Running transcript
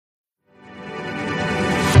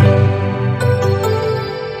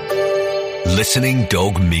Listening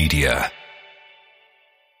Dog Media.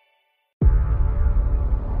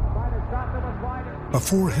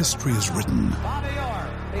 Before history is written,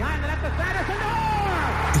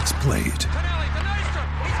 it's played.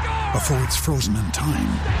 Before it's frozen in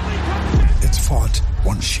time, it's fought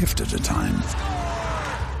one shift at a time.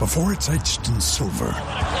 Before it's etched in silver,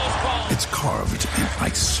 it's carved in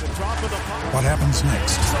ice. What happens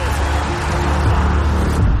next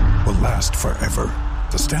will last forever.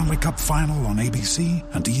 The Stanley Cup Final on ABC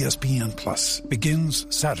and ESPN Plus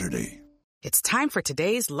begins Saturday. It's time for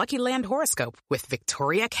today's Lucky Land horoscope with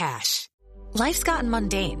Victoria Cash. Life's gotten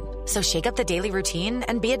mundane, so shake up the daily routine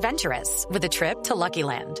and be adventurous with a trip to Lucky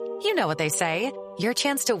Land. You know what they say, your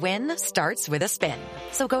chance to win starts with a spin.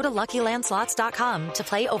 So go to LuckyLandSlots.com to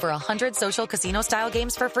play over 100 social casino-style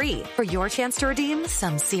games for free for your chance to redeem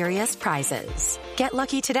some serious prizes. Get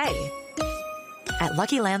lucky today at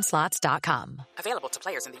LuckyLandSlots.com. Available to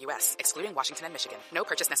players in the U.S., excluding Washington and Michigan. No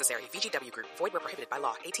purchase necessary. VGW Group. Void where prohibited by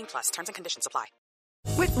law. 18 plus. Terms and conditions apply.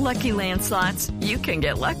 With Lucky Land Slots, you can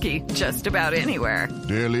get lucky just about anywhere.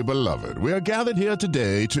 Dearly beloved, we are gathered here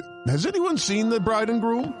today to... Has anyone seen the bride and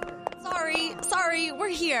groom? Sorry, we're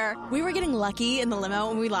here. We were getting lucky in the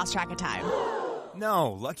limo and we lost track of time.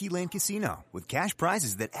 No, Lucky Land Casino, with cash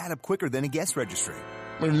prizes that add up quicker than a guest registry.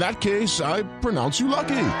 In that case, I pronounce you lucky.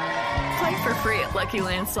 Play for free at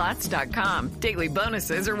LuckyLandSlots.com. Daily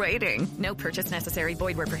bonuses are waiting. No purchase necessary.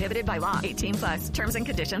 Void where prohibited by law. 18 plus. Terms and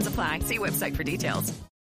conditions apply. See website for details.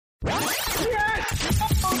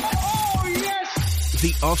 Yes! Oh, yes!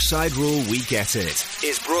 The Offside Rule We Get It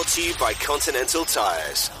is brought to you by Continental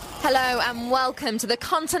Tires. Hello and welcome to the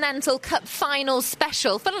Continental Cup Final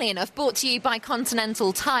Special, funnily enough, brought to you by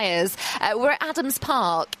Continental Tires. We're at Adams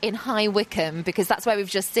Park in High Wycombe because that's where we've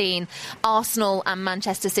just seen Arsenal and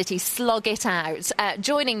Manchester City slog it out.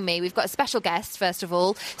 Joining me, we've got a special guest, first of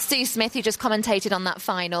all, Sue Smith, who just commentated on that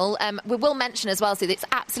final. We will mention as well, Sue, that it's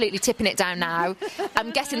absolutely tipping it down now.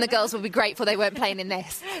 I'm guessing the girls will be grateful they weren't playing in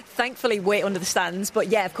this. Thankfully, we're under the stands, but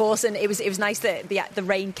yeah, of course, and it was nice that the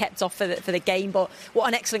rain kept off for the game, but what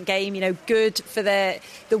an excellent game. You know, good for the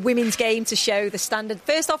women's game to show the standard.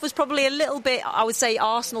 First off was probably a little bit, I would say,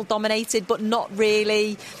 Arsenal dominated, but not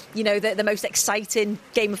really, you know, the most exciting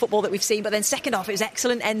game of football that we've seen. But then second off, it was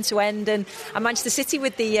excellent end to end, and Manchester City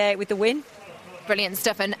with the win. Brilliant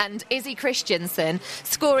stuff. And Izzy Christiansen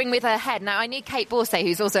scoring with her head. Now, I need Kate Borsay,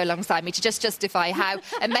 who's also alongside me, to just justify how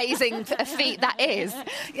amazing a feat that is.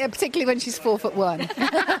 Yeah, particularly when she's 4'1".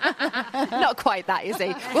 Not quite that,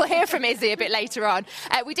 Izzy. We'll hear from Izzy a bit later on.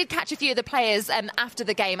 We did catch a few of the players after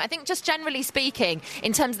the game. I think just generally speaking,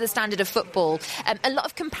 in terms of the standard of football, a lot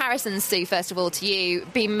of comparisons, Sue, first of all, to you,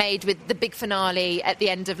 being made with the big finale at the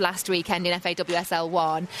end of last weekend in FAWSL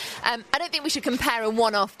 1. I don't think we should compare a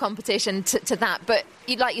one-off competition to that. But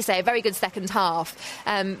like you say, a very good second half.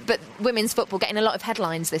 But women's football getting a lot of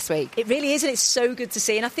headlines this week. It really is, and it's so good to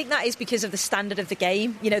see. And I think that is because of the standard of the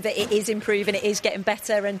game. You know, that it is improving, it is getting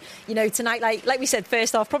better. And, you know, tonight, like we said,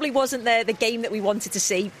 first half probably wasn't the game that we wanted to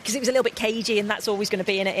see because it was a little bit cagey, and that's always going to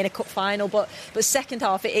be in a cup final. But second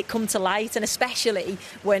half, it come to light, and especially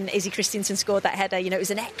when Izzy Christiansen scored that header. You know, it was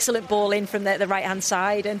an excellent ball in from the right-hand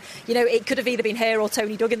side. And, you know, it could have either been her or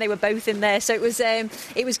Tony Duggan. They were both in there. So it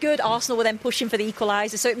was good. Arsenal were then pushing for the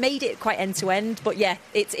equaliser, so it made it quite end to end. But yeah,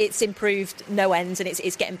 it's improved no ends, and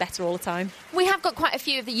it's getting better all the time. We have got quite a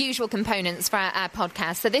few of the usual components for our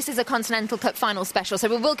podcast. So this is a Continental Cup Final Special, so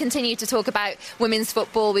we will continue to talk about women's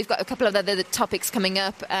football. We've got a couple of other topics coming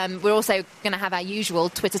up. We're also going to have our usual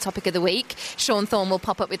Twitter topic of the week. Sean Thorne will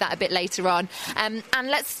pop up with that a bit later on. And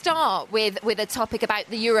let's start with a topic about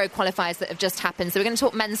the Euro qualifiers that have just happened. So we're going to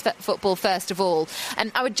talk men's football first of all.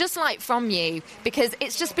 And I would just like from you, because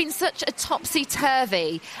it's just been such a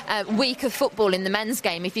topsy-turvy week of football in the men's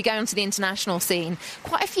game, if you go onto the international scene,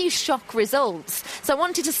 quite a few shock results. So I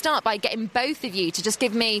wanted to start by getting both of you to just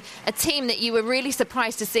give me a team that you were really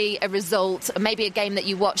surprised to see a result, or maybe a game that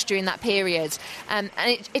you watched during that period. And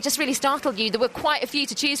it just really startled you. There were quite a few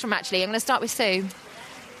to choose from, actually. I'm going to start with Sue.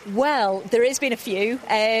 Well, there has been a few,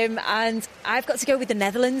 and I've got to go with the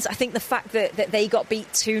Netherlands. I think the fact that they got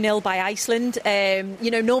beat 2-0 by Iceland,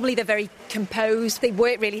 normally they're very composed, they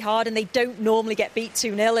work really hard, and they don't normally get beat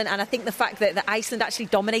 2-0, and I think the fact that Iceland actually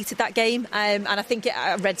dominated that game, and I think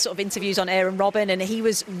I read sort of interviews on Aaron Robben, and he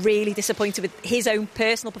was really disappointed with his own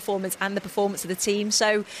personal performance and the performance of the team,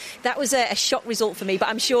 so that was a shock result for me, but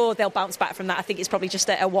I'm sure they'll bounce back from that. I think it's probably just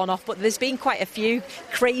a one-off, but there's been quite a few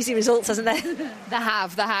crazy results, hasn't there? There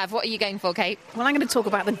have. have. What are you going for, Kate? Well, I'm going to talk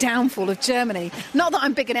about the downfall of Germany. Not that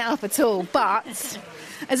I'm bigging it up at all, but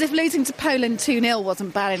as if losing to Poland 2-0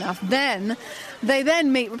 wasn't bad enough. They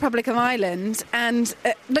then meet Republic of Ireland, and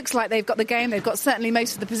it looks like they've got the game. They've got certainly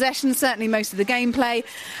most of the possession, certainly most of the gameplay.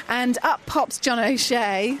 And up pops John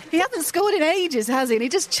O'Shea. He hasn't scored in ages, has he? And he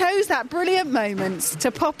just chose that brilliant moment to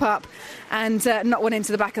pop up and not one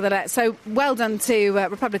into the back of the net. So well done to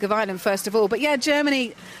Republic of Ireland, first of all. But yeah,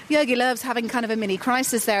 Germany, Jogi Löw's having kind of a mini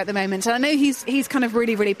crisis there at the moment. And I know he's kind of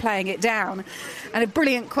really, really playing it down. And a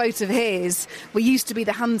brilliant quote of his, we used to be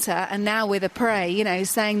the hunter and now we're the prey, you know,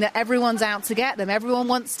 saying that everyone's out to get them. Everyone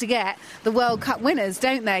wants to get the World Cup winners,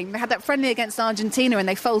 don't they? They had that friendly against Argentina and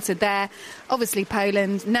they faltered there. Obviously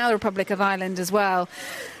Poland, now the Republic of Ireland as well.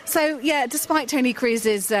 So, yeah, despite Toni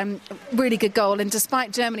Kroos's really good goal and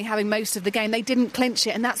despite Germany having most of the game, they didn't clinch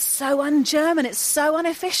it. And that's so un-German. It's so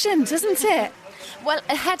inefficient, isn't it? Well,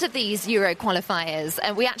 ahead of these Euro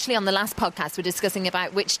qualifiers, we actually on the last podcast were discussing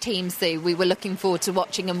about which teams, Sue, we were looking forward to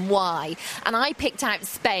watching and why. And I picked out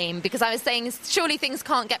Spain because I was saying surely things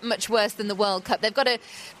can't get much worse than the World Cup. They've got to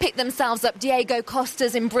pick themselves up. Diego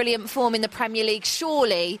Costa's in brilliant form in the Premier League.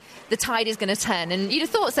 Surely the tide is going to turn. And you'd have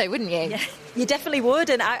thought so, wouldn't you? Yeah, you definitely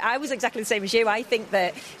would. And I was exactly the same as you. I think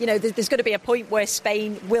that, you know, there's going to be a point where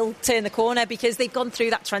Spain will turn the corner because they've gone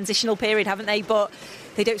through that transitional period, haven't they? But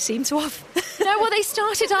they don't seem to have. No, well, they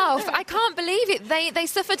started off. I can't believe it. They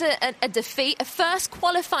suffered a defeat, a first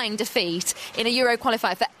qualifying defeat in a Euro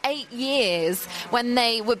qualifier for 8 years when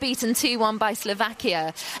they were beaten 2-1 by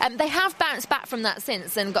Slovakia. They have bounced back from that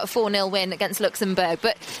since and got a 4-0 win against Luxembourg.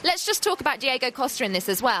 But let's just talk about Diego Costa in this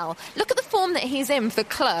as well. Look at the form that he's in for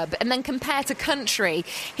club and then compare to country.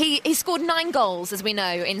 He scored 9 goals, as we know,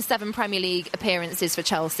 in 7 Premier League appearances for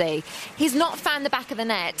Chelsea. He's not found the back of the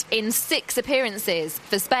net in 6 appearances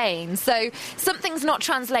for Spain. So something's not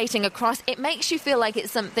translating across. It makes you feel like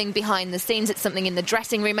it's something behind the scenes. It's something in the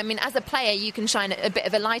dressing room. I mean, as a player, you can shine a bit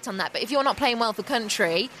of a light on that. But if you're not playing well for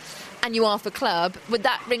country and you are for club, would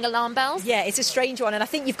that ring alarm bells? Yeah, it's a strange one. And I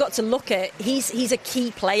think you've got to look at, he's a key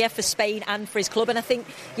player for Spain and for his club. And I think,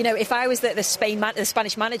 you know, if I was the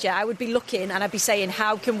Spanish manager, I would be looking and I'd be saying,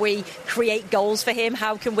 how can we create goals for him?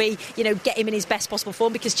 How can we, you know, get him in his best possible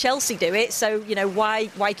form? Because Chelsea do it. So, you know, why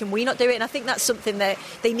can we not do it? And I think that's something that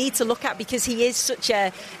they need to look at because he is such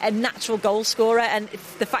a natural goal scorer. And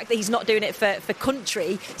the fact that he's not doing it for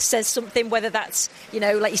country says something, whether that's, you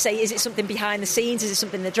know, like you say, is it something behind the scenes? Is it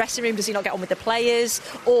something in the dressing room? Does he not get on with the players?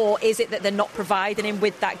 Or is it that they're not providing him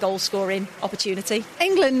with that goal-scoring opportunity?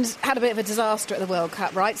 England had a bit of a disaster at the World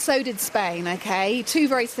Cup, right? So did Spain, OK? 2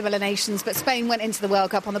 very similar nations, but Spain went into the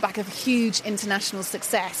World Cup on the back of huge international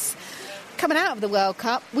success. Coming out of the World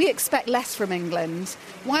Cup, we expect less from England.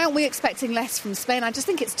 Why aren't we expecting less from Spain? I just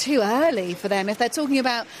think it's too early for them. If they're talking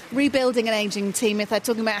about rebuilding an ageing team, if they're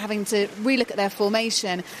talking about having to relook at their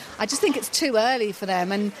formation, I just think it's too early for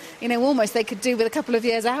them. And, you know, almost they could do with a couple of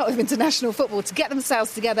years out of international football to get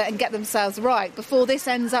themselves together and get themselves right before this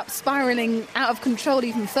ends up spiralling out of control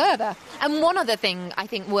even further. And one other thing I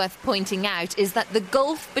think worth pointing out is that the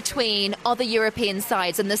gulf between other European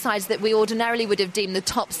sides and the sides that we ordinarily would have deemed the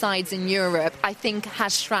top sides in Europe, I think,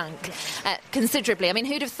 has shrunk considerably. I mean,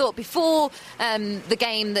 who'd have thought before the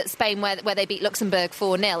game that Spain, where they beat Luxembourg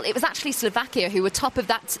 4-0, it was actually Slovakia who were top of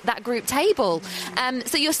that group table.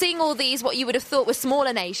 So you're seeing all these, what you would have thought were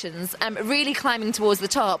smaller nations, really climbing towards the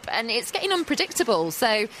top, and it's getting unpredictable. So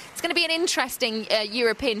it's going to be an interesting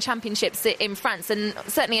European Championships in France, and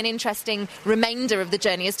certainly an interesting remainder of the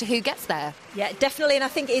journey as to who gets there. Yeah, definitely. And I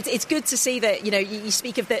think it's good to see that, you know, you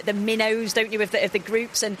speak of the minnows, don't you, of the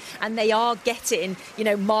groups, and they are getting, you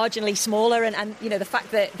know, marginally smaller. And you know, the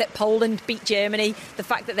fact that Poland beat Germany, the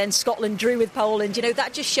fact that then Scotland drew with Poland, you know,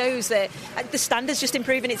 that just shows that the standard's just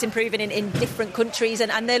improving. It's improving in different countries,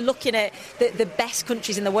 and they're looking at the best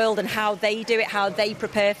countries in the world and how they do it, how they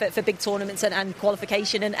prepare for big tournaments and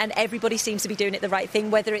qualification, and everybody seems to be doing it the right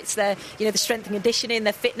thing, whether it's the strength and conditioning,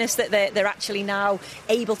 the fitness, that they're actually now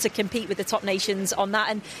able to compete with the top nations on that.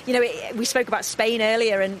 And, you know, we spoke about Spain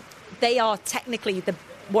earlier, and they are technically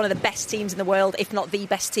one of the best teams in the world, if not the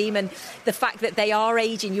best team. And the fact that they are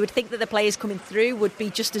aging, you would think that the players coming through would be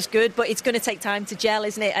just as good, but it's going to take time to gel,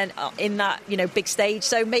 isn't it? And in that, you know, big stage.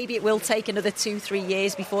 So maybe it will take another 2-3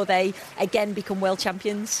 years before they again become world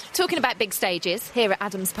champions. Talking about big stages here at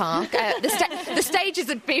Adams Park, the stages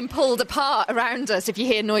are being pulled apart around us if you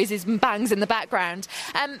hear noises and bangs in the background.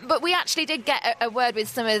 But we actually did get a word with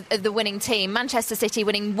some of the winning team. Manchester City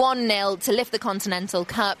winning 1-0 to lift the Continental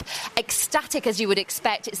Cup. Ecstatic, as you would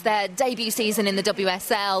expect. It's their debut season in the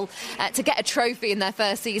WSL. To get a trophy in their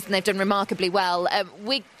first season, they've done remarkably well.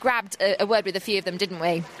 We grabbed a word with a few of them, didn't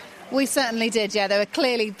we? We certainly did, yeah. They were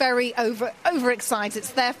clearly very overexcited.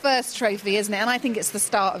 It's their first trophy, isn't it? And I think it's the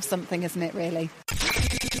start of something, isn't it, really?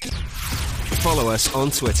 Follow us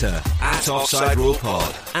on Twitter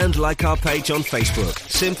 @OffsideRulePod and like our page on Facebook.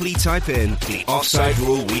 Simply type in the Offside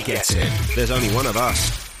Rule We Get It. There's only one of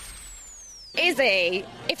us. Izzy,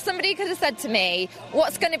 if somebody could have said to me,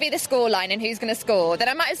 what's going to be the scoreline and who's going to score, then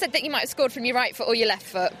I might have said that you might have scored from your right foot or your left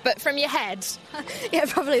foot, but from your head? Yeah,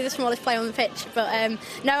 probably the smallest player on the pitch. But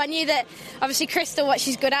no, I knew that obviously Crystal, what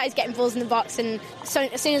she's good at is getting balls in the box, and so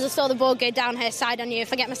as soon as I saw the ball go down her side, I knew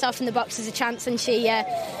if I get myself in the box there's a chance, and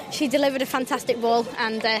she delivered a fantastic ball,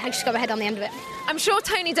 and I just got my head on the end of it. I'm sure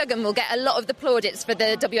Tony Duggan will get a lot of the plaudits for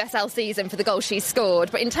the WSL season for the goals she's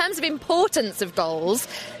scored, but in terms of importance of goals,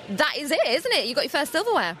 that is it, isn't it? You got your first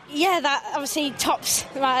silverware. Yeah, that obviously tops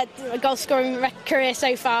my goal scoring career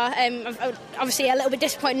so far. Obviously a little bit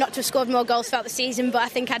disappointed not to have scored more goals throughout the season, but I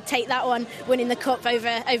think I'd take that one, winning the cup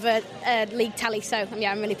over league tally. So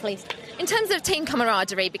yeah, I'm really pleased. In terms of team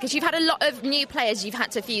camaraderie, because you've had a lot of new players you've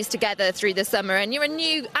had to fuse together through the summer, and you're a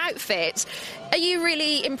new outfit, are you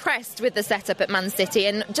really impressed with the setup at Man City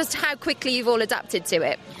and just how quickly you've all adapted to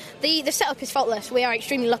it? The setup is faultless. We are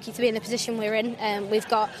extremely lucky to be in the position we're in. We've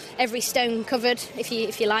got every stone covered, if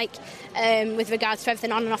you like, with regards to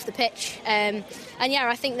everything on and off the pitch. And yeah,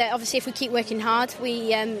 I think that obviously if we keep working hard,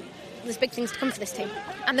 there's big things to come for this team.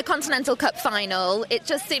 And the Continental Cup final, it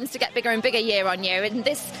just seems to get bigger and bigger year on year, and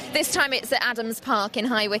this time it's at Adams Park in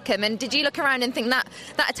High Wycombe. And did you look around and think that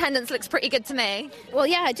attendance looks pretty good to me? Well,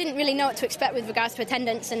 yeah, I didn't really know what to expect with regards to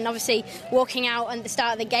attendance, and obviously walking out at the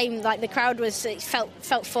start of the game, like the crowd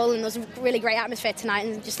felt full, and there was a really great atmosphere tonight,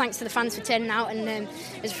 and just thanks to the fans for turning out, and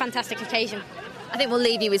it was a fantastic occasion. I think we'll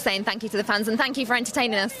leave you with saying thank you to the fans, and thank you for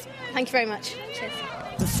entertaining us. Thank you very much. Cheers.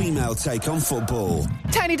 The female take on football.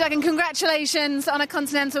 Tony Duggan, congratulations on a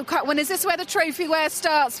Continental Cup win. Is this where the trophy wear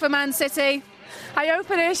starts for Man City? I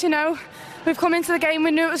hope it is, We've come into the game,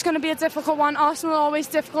 we knew it was going to be a difficult one. Arsenal are always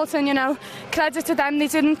difficult, and, credit to them, they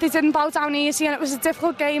didn't bow down easy, and it was a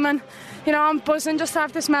difficult game, and, I'm buzzing just to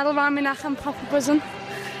have this medal around my neck. I'm proper buzzing.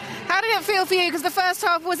 How did it feel for you? Because the first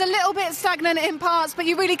half was a little bit stagnant in parts, but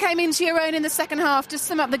you really came into your own in the second half. Just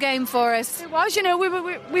sum up the game for us. It was,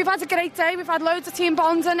 we've had a great day. We've had loads of team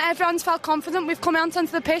bonding. Everyone's felt confident. We've come out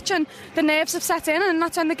onto the pitch and the nerves have set in, and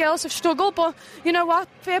that's when the girls have struggled. But you know what?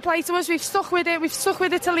 Fair play to us. We've stuck with it. We've stuck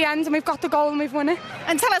with it till the end, and we've got the goal and we've won it.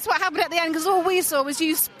 And tell us what happened at the end, because all we saw was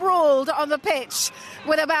you sprawled on the pitch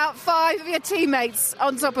with about 5 of your teammates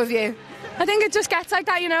on top of you. I think it just gets like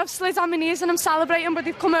that, I've slid on my knees and I'm celebrating, but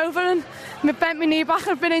they've come over and I've bent my knee back.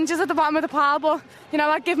 I've been injured at the bottom of the pile, but,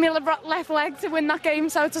 I'd give me a left leg to win that game,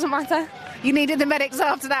 so it doesn't matter. You needed the medics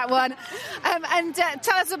after that one. And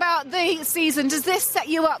tell us about the season. Does this set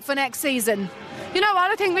you up for next season? You know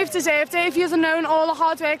what, I think we've deserved it. If you've known all the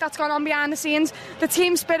hard work that's gone on behind the scenes, the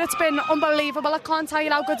team spirit's been unbelievable. I can't tell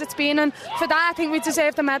you how good it's been, and for that I think we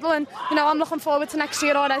deserve the medal, and I'm looking forward to next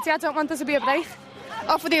year already. I don't want there to be a break.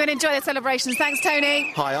 Off with you and enjoy the celebrations. Thanks,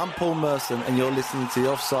 Tony. Hi, I'm Paul Merson and you're listening to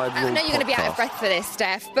the Offside Rule I know you're going to be out of podcast. breath for this,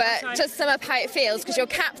 Steph, but just sum up how it feels, because you're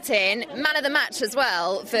captain, man of the match as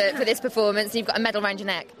well for this performance, and you've got a medal around your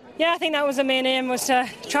neck. Yeah, I think that was the main aim, was to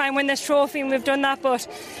try and win this trophy, and we've done that, but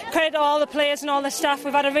credit to all the players and all the staff.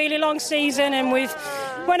 We've had a really long season and we've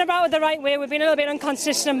went about it the right way. We've been a little bit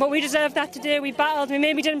inconsistent, but we deserved that today. We battled, we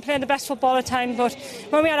maybe didn't play the best football at times, but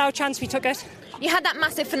when we had our chance we took it. You had that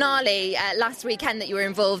massive finale last weekend that you were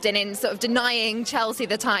involved in sort of denying Chelsea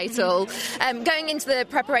the title. Going into the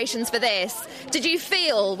preparations for this, did you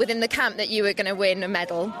feel within the camp that you were going to win a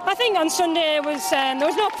medal? I think on Sunday there was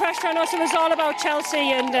no pressure on us. It was all about Chelsea,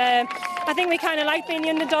 and I think we kind of liked being the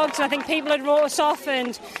underdogs, and I think people had wrote us off,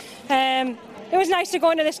 and it was nice to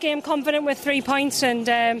go into this game confident with 3 points, and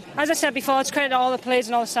as I said before, it's credit to all the players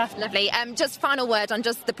and all the staff. Lovely. Just final word on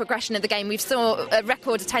just the progression of the game. We've saw a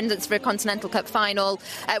record attendance for a Continental Cup final.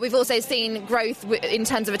 We've also seen growth in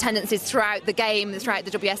terms of attendances throughout the game, throughout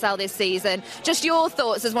the WSL this season. Just your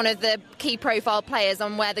thoughts as one of the key profile players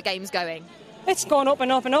on where the game's going. It's gone up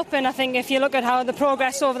and up and up, and I think if you look at how the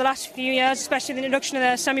progress over the last few years, especially the introduction of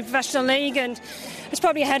the semi-professional league, and it's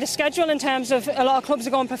probably ahead of schedule in terms of a lot of clubs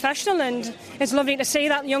are going professional, and it's lovely to see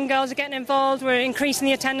that young girls are getting involved. We're increasing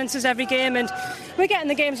the attendances every game, and we're getting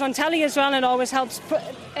the games on telly as well, and it always helps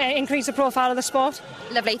increase the profile of the sport.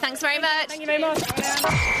 Lovely, thanks very much. Thank you very much.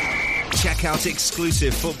 Check out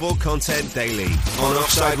exclusive football content daily on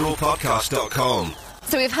OffsideRulePodcast.com.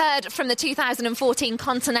 So we've heard from the 2014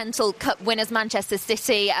 Continental Cup winners, Manchester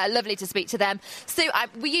City. Lovely to speak to them. So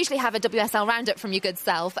we usually have a WSL roundup from your good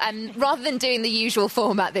self. Rather than doing the usual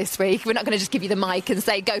format this week, we're not going to just give you the mic and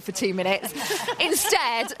say go for 2 minutes.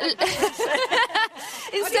 Instead,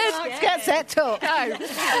 get set, talk. No.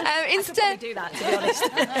 Instead, do that, to be honest.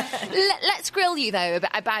 Let's grill you though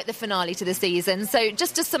about the finale to the season. So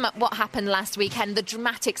just to sum up what happened last weekend, the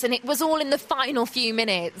dramatics, and it was all in the final few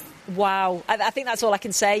minutes. Wow, I think that's all I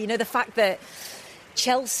can say. You know, the fact that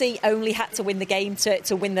Chelsea only had to win the game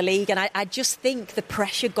to win the league, and I just think the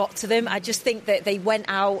pressure got to them. I just think that they went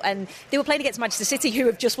out and they were playing against Manchester City, who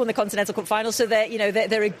have just won the Continental Cup final, so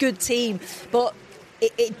they're a good team, but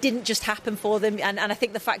it didn't just happen for them, and I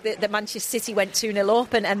think the fact that Manchester City went 2-0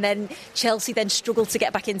 up and then Chelsea then struggled to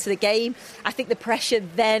get back into the game. I think the pressure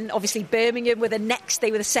then, obviously Birmingham were the next, they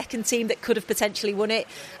were the second team that could have potentially won it,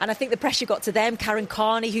 and I think the pressure got to them. Karen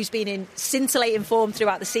Carney, who's been in scintillating form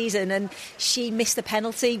throughout the season, and she missed a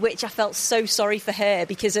penalty, which I felt so sorry for her,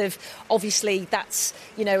 because of, obviously that's,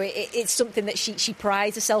 it's something that she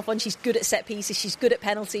prides herself on. She's good at set pieces, she's good at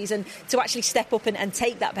penalties, and to actually step up and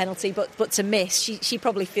take that penalty but to miss, she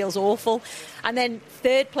probably feels awful. And then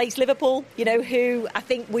third place Liverpool, who I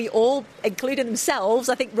think we all, including themselves,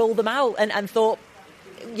 I think rolled them out and thought,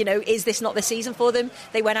 is this not the season for them?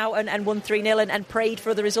 They went out and won 3-0 and prayed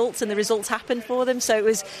for the results, and the results happened for them. So it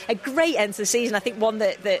was a great end to the season. I think one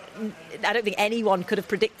that I don't think anyone could have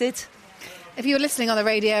predicted. If you were listening on the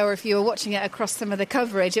radio or if you were watching it across some of the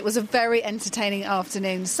coverage, it was a very entertaining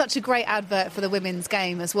afternoon. Such a great advert for the women's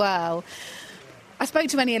game as well. I spoke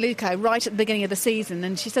to Eni Aluko right at the beginning of the season,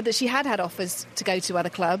 and she said that she had offers to go to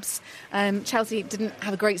other clubs. Chelsea didn't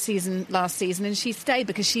have a great season last season, and she stayed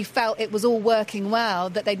because she felt it was all working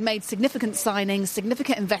well, that they'd made significant signings,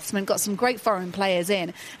 significant investment, got some great foreign players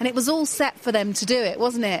in, and it was all set for them to do it,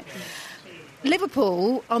 wasn't it?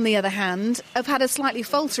 Liverpool, on the other hand, have had a slightly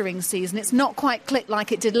faltering season. It's not quite clicked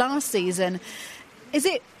like it did last season. Is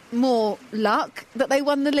it more luck that they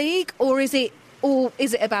won the league, or is it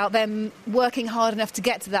about them working hard enough to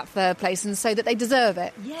get to that third place and so that they deserve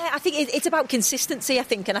it? Yeah, I think it's about consistency, I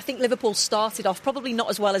think. And I think Liverpool started off probably not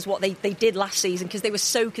as well as what they did last season, because they were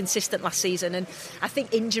so consistent last season. And I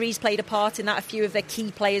think injuries played a part in that. A few of their key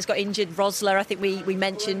players got injured. Rosler, I think we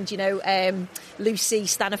mentioned, Lucy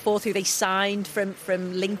Staniforth, who they signed from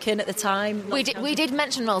Lincoln at the time. We did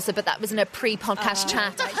mention Rosler, but that was in a pre-podcast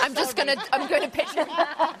chat. I'm going to picture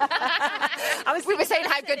we were saying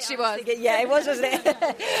how good she was. Yeah, it was, wasn't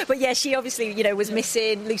it? But yeah, she obviously, was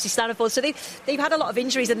missing Lucy Staniforth. So they've had a lot of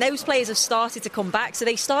injuries, and those players have started to come back. So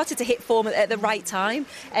they started to hit form at the right time.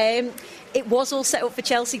 It was all set up for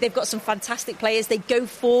Chelsea. They've got some fantastic players. They go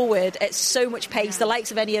forward at so much pace. The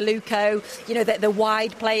likes of Eni Aluko, the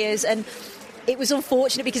wide players, and it was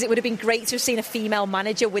unfortunate because it would have been great to have seen a female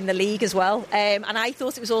manager win the league as well. And I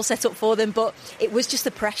thought it was all set up for them, but it was just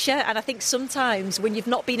the pressure. And I think sometimes when you've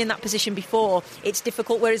not been in that position before, it's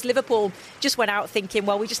difficult. Whereas Liverpool just went out thinking,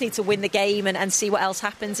 well, we just need to win the game and see what else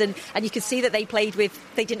happens. And you could see that they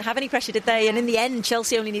didn't have any pressure, did they? And in the end,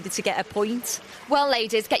 Chelsea only needed to get a point. Well,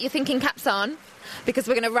 ladies, get your thinking caps on, because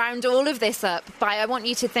we're going to round all of this up by, I want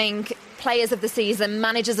you to think players of the season,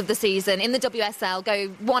 managers of the season in the WSL, go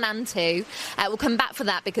 1 and 2. We'll come back for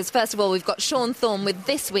that, because first of all, we've got Sean Thorne with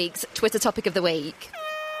this week's Twitter Topic of the Week.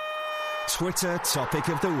 Twitter Topic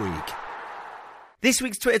of the Week. This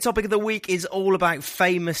week's Twitter Topic of the Week is all about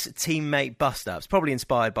famous teammate bust-ups, probably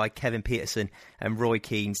inspired by Kevin Peterson and Roy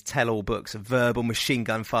Keane's tell-all books of verbal machine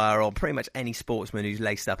gun fire on pretty much any sportsman who's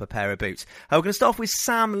laced up a pair of boots. We're going to start off with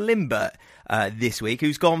Sam Limbert this week,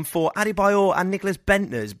 who's gone for Adebayor and Nicholas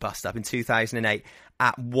Bentner's bust-up in 2008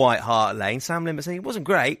 at White Hart Lane. Sam Limbert saying it wasn't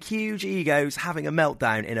great. Huge egos having a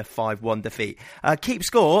meltdown in a 5-1 defeat. Keep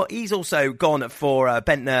score. He's also gone for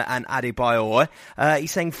Bentner and Adebayor.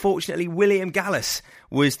 He's saying, fortunately, William Gallas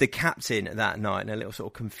was the captain that night, and a little sort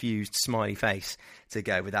of confused smiley face to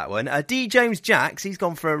go with that one. D. Jones Jacks, he's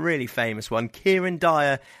gone for a really famous one. Kieran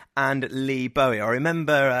Dyer and Lee Bowie. I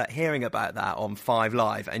remember hearing about that on 5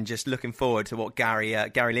 Live and just looking forward to what Gary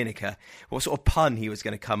Lineker, what sort of pun he was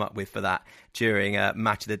going to come up with for that during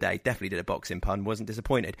Match of the Day. Definitely did a boxing pun, wasn't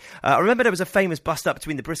disappointed. I remember there was a famous bust-up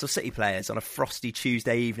between the Bristol City players on a frosty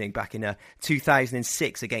Tuesday evening back in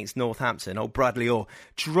 2006 against Northampton. Old Bradley Orr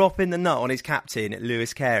dropping the nut on his captain,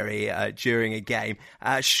 Lewis Carey, during a game.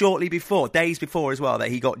 Shortly before, days before as well, that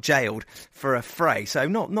he got jailed for a fray. So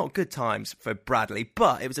not good times for Bradley,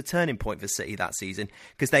 but it was a turning point for City that season,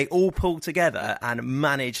 because they all pulled together and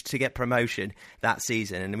managed to get promotion that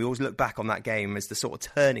season. And we always look back on that game as the sort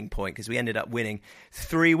of turning point, because we ended up up winning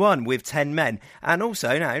 3-1 with 10 men. And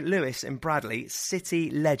also now Lewis and Bradley, City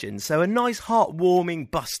legends. So a nice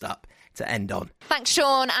heartwarming bust-up to end on. Thanks,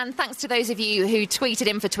 Sean, and thanks to those of you who tweeted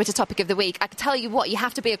in for Twitter Topic of the Week. I can tell you what, you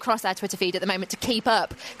have to be across our Twitter feed at the moment to keep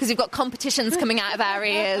up, because we've got competitions coming out of our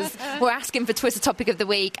ears. We're asking for Twitter Topic of the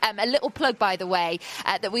Week. A little plug, by the way,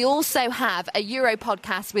 that we also have a Euro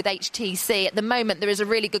podcast with HTC. At the moment, there is a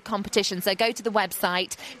really good competition, so go to the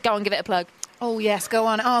website, go and give it a plug. Oh, yes, go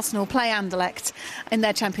on. Arsenal play Anderlecht in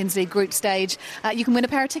their Champions League group stage. You can win a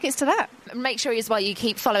pair of tickets to that. Make sure as well you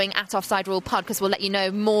keep following at Offside Rule Pod, because we'll let you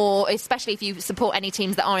know more, especially if you support any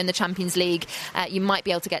teams that are in the Champions League. You might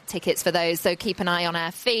be able to get tickets for those, so keep an eye on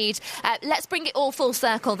our feed. Let's bring it all full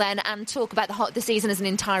circle then and talk about the season as an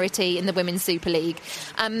entirety in the Women's Super League.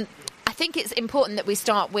 I think it's important that we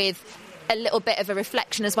start with a little bit of a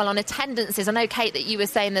reflection as well on attendances. I know, Kate, that you were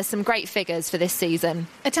saying there's some great figures for this season.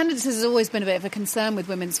 Attendances has always been a bit of a concern with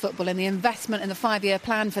women's football, and the investment in the 5-year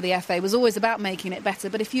plan for the FA was always about making it better.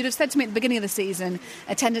 But if you'd have said to me at the beginning of the season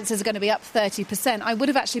attendances are going to be up 30%, I would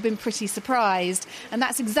have actually been pretty surprised, and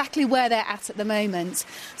that's exactly where they're at the moment.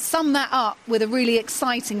 Sum that up with a really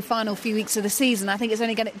exciting final few weeks of the season, I think it's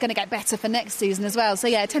only going to get better for next season as well. So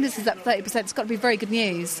yeah, attendance is up 30%. It's got to be very good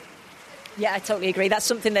news. Yeah, I totally agree. That's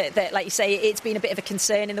something that, like you say, it's been a bit of a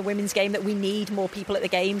concern in the women's game, that we need more people at the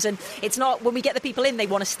games. And it's not, when we get the people in, they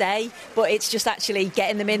want to stay, but it's just actually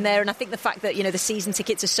getting them in there. And I think the fact that, the season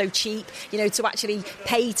tickets are so cheap, to actually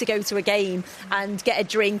pay to go to a game and get a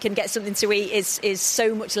drink and get something to eat is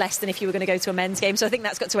so much less than if you were going to go to a men's game. So I think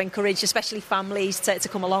that's got to encourage, especially families, to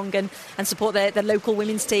come along and support the local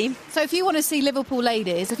women's team. So if you want to see Liverpool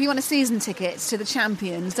ladies, if you want a season tickets to the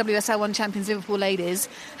champions, WSL1 champions Liverpool ladies,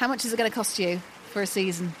 how much is it going to cost you for a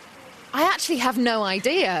season? I actually have no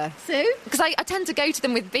idea. Sue? Because I tend to go to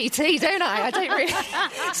them with BT, don't I? I don't really...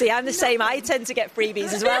 See, I'm the same. I tend to get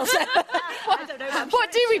freebies as well. So. I don't know.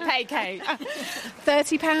 What do we pay, Kate?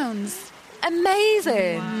 £30.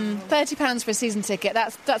 Amazing. £30 for a season ticket.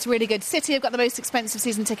 That's really good. City have got the most expensive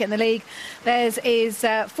season ticket in the league. Theirs is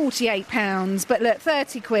 £48. But look,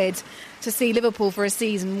 £30 to see Liverpool for a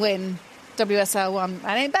season win WSL1.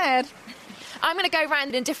 That ain't bad. I'm going to go round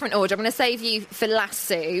in a different order. I'm going to save you for last,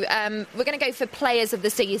 Sue. We're going to go for players of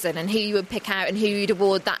the season and who you would pick out and who you'd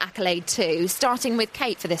award that accolade to, starting with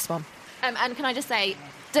Kate for this one. And can I just say,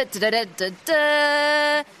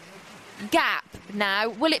 gap now,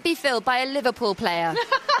 will it be filled by a Liverpool player?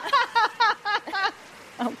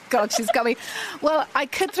 Oh, God, she's got me. Well, I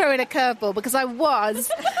could throw in a curveball because I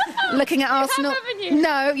was looking at Arsenal.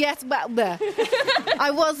 No, yes, well, there.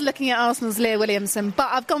 I was looking at Arsenal's Leah Williamson, but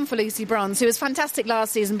I've gone for Lucy Bronze, who was fantastic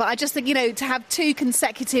last season. But I just think, to have 2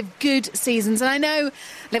 consecutive good seasons, and I know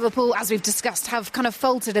Liverpool, as we've discussed, have kind of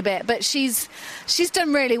faltered a bit, but she's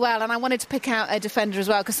done really well. And I wanted to pick out a defender as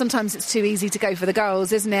well, because sometimes it's too easy to go for the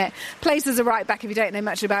goals, isn't it? Plays as a right back, if you don't know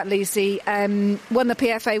much about Lucy. Won the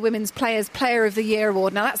PFA Women's Player of the Year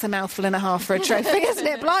award. Now, that's a mouthful and a half for a trophy, isn't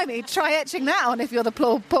it? Blimey, try etching that on if you're the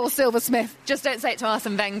Paul Silversmith. Just don't say it to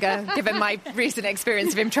Arsene Wenger, given my recent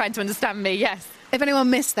experience of him trying to understand me, yes. If anyone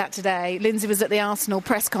missed that today, Lindsay was at the Arsenal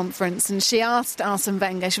press conference and she asked Arsene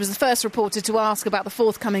Wenger, she was the first reporter to ask about the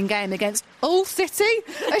forthcoming game against Hull City,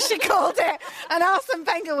 as she called it. And Arsene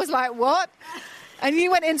Wenger was like, what? And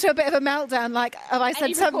you went into a bit of a meltdown, like, have I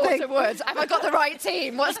said something? Have I got the right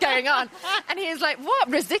team? What's going on? And he was like, what,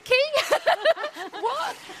 Riziki?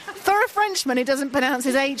 What? For a Frenchman who doesn't pronounce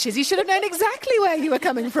his H's, you should have known exactly where you were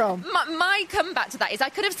coming from. My comeback to that is I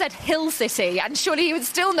could have said Hill City, and surely he would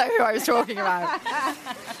still know who I was talking about.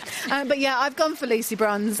 But yeah, I've gone for Lucy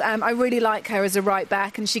Bronze. I really like her as a right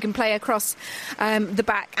back, and she can play across the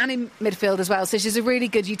back and in midfield as well. So she's a really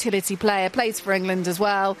good utility player, plays for England as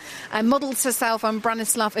well, and models herself on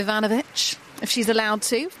Branislav Ivanovic, if she's allowed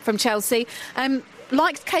to, from Chelsea.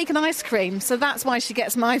 Likes cake and ice cream, so that's why she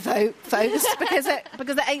gets my vote, folks, because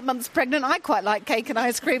at 8 months pregnant, I quite like cake and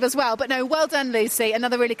ice cream as well. But no, well done, Lucy.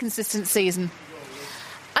 Another really consistent season.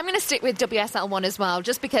 I'm going to stick with WSL1 as well,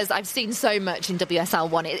 just because I've seen so much in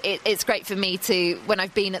WSL1. It's great for me to, when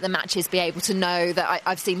I've been at the matches, be able to know that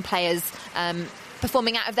I've seen players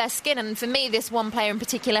performing out of their skin. And for me, this one player in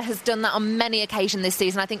particular has done that on many occasions this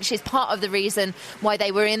season. I think she's part of the reason why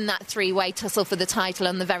they were in that 3-way tussle for the title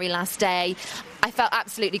on the very last day. I felt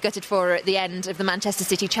absolutely gutted for her at the end of the Manchester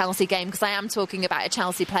City-Chelsea game, because I am talking about a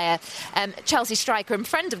Chelsea player, Chelsea striker and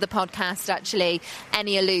friend of the podcast, actually,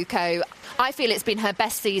 Eni Aluko. I feel it's been her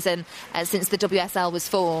best season since the WSL was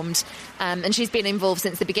formed. And she's been involved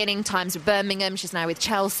since the beginning, times with Birmingham. She's now with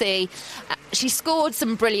Chelsea. she scored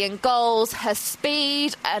some brilliant goals. Her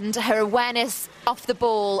speed and her awareness off the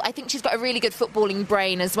ball, I think she's got a really good footballing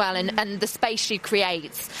brain as well, and the space she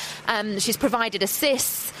creates. She's provided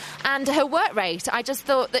assists, and her work rate, I just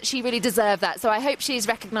thought that she really deserved that. So I hope she's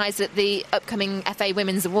recognised at the upcoming FA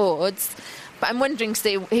Women's Awards. But I'm wondering,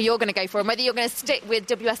 Sue, who you're going to go for, and whether you're going to stick with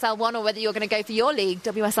WSL 1 or whether you're going to go for your league,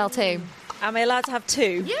 WSL 2. Am I allowed to have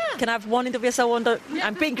two? Yeah. Can I have one in WSL 1?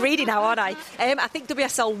 I'm being greedy now, aren't I? I think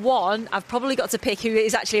WSL 1, I've probably got to pick who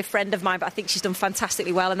is actually a friend of mine, but I think she's done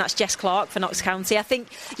fantastically well, and that's Jess Clark for Notts County. I think,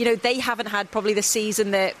 they haven't had probably the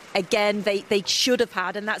season that, again, they should have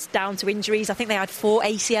had, and that's down to injuries. I think they had 4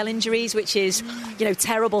 ACL injuries, which is,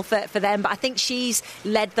 terrible for them. But I think she's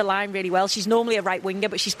led the line really well. She's normally a right winger,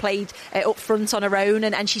 but she's played up front on her own,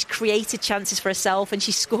 and she's created chances for herself, and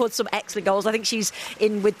she's scored some excellent goals. I think she's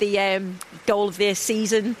in with the goal of the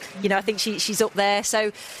season. I think she's up there.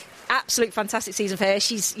 So absolute fantastic season for her.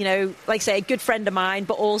 She's, like I say, a good friend of mine,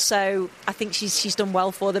 but also I think she's done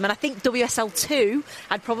well for them. And I think WSL 2,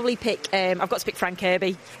 I'd probably pick, I've got to pick Fran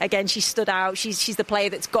Kirby. Again, she stood out. She's the player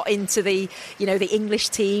that's got into the, the English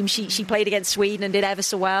team. She played against Sweden and did ever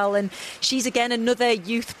so well. And she's, again, another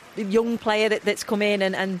young player that's come in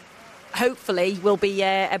and hopefully will be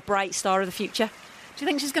a bright star of the future. Do you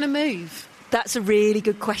think she's going to move? That's a really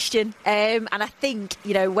good question. And I think,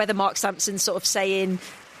 whether Mark Sampson's sort of saying,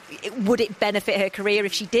 would it benefit her career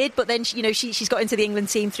if she did? But then, she's got into the England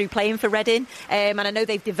team through playing for Reading. And I know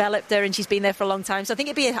they've developed her and she's been there for a long time. So I think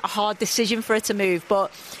it'd be a hard decision for her to move.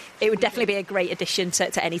 But it would definitely be a great addition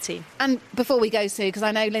to any team. And before we go, Sue, because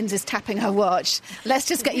I know Lindsay's tapping her watch, let's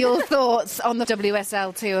just get your thoughts on the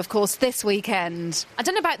WSL 2, of course, this weekend. I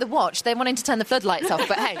don't know about the watch. They're wanting to turn the floodlights off,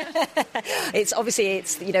 but hey. It's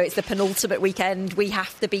the penultimate weekend. We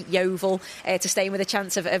have to beat Yeovil to stay in with a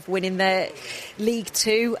chance of winning the League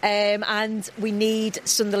 2. And we need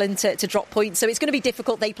Sunderland to drop points. So it's going to be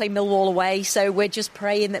difficult. They play Millwall away. So we're just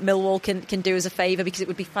praying that Millwall can do us a favour, because it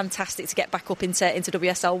would be fantastic to get back up into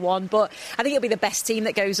WSL 1. But I think it'll be the best team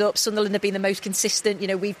that goes up. Sunderland have been the most consistent.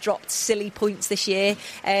 We've dropped silly points this year,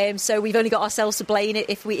 so we've only got ourselves to blame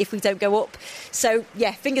if we don't go up. So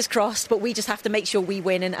yeah, fingers crossed. But we just have to make sure we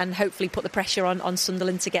win and hopefully put the pressure on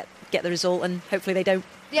Sunderland to get the result, and hopefully they don't.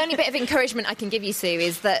 The only bit of encouragement I can give you, Sue,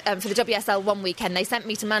 is that for the WSL 1 weekend, they sent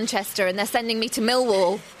me to Manchester and they're sending me to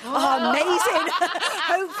Millwall. Oh, amazing.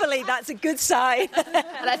 Hopefully that's a good sign.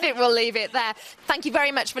 And I think we'll leave it there. Thank you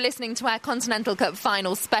very much for listening to our Continental Cup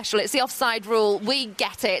final special. It's the Offside Rule. We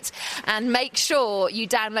get it. And make sure you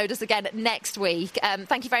download us again next week.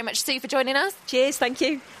 Thank you very much, Sue, for joining us. Cheers, thank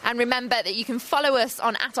you. And remember that you can follow us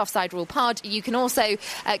on @OffsideRulePod. You can also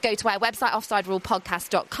go to our website,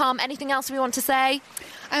 offsiderulepodcast.com. Anything else we want to say?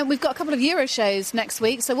 We've got a couple of Euro shows next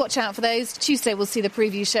week, so watch out for those. Tuesday we'll see the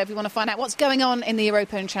preview show if you want to find out what's going on in the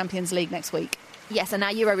Europa and Champions League next week. Yes, and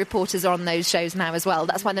our Euro reporters are on those shows now as well.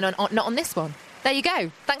 That's why they're not on this one. There you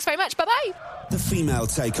go. Thanks very much. Bye-bye. The female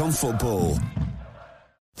take on football.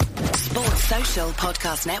 Sports Social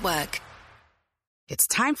Podcast Network. It's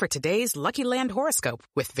time for today's Lucky Land horoscope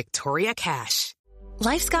with Victoria Cash.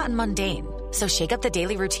 Life's gotten mundane, so shake up the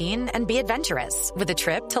daily routine and be adventurous with a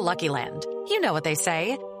trip to Lucky Land. You know what they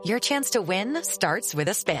say. Your chance to win starts with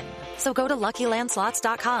a spin. So go to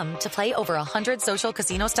LuckyLandSlots.com to play over 100 social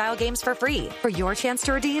casino-style games for free for your chance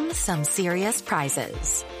to redeem some serious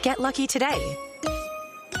prizes. Get lucky today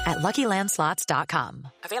at LuckyLandSlots.com.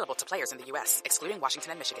 Available to players in the U.S., excluding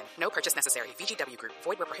Washington and Michigan. No purchase necessary. VGW Group.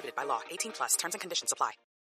 Void where prohibited by law. 18+. Terms and conditions apply.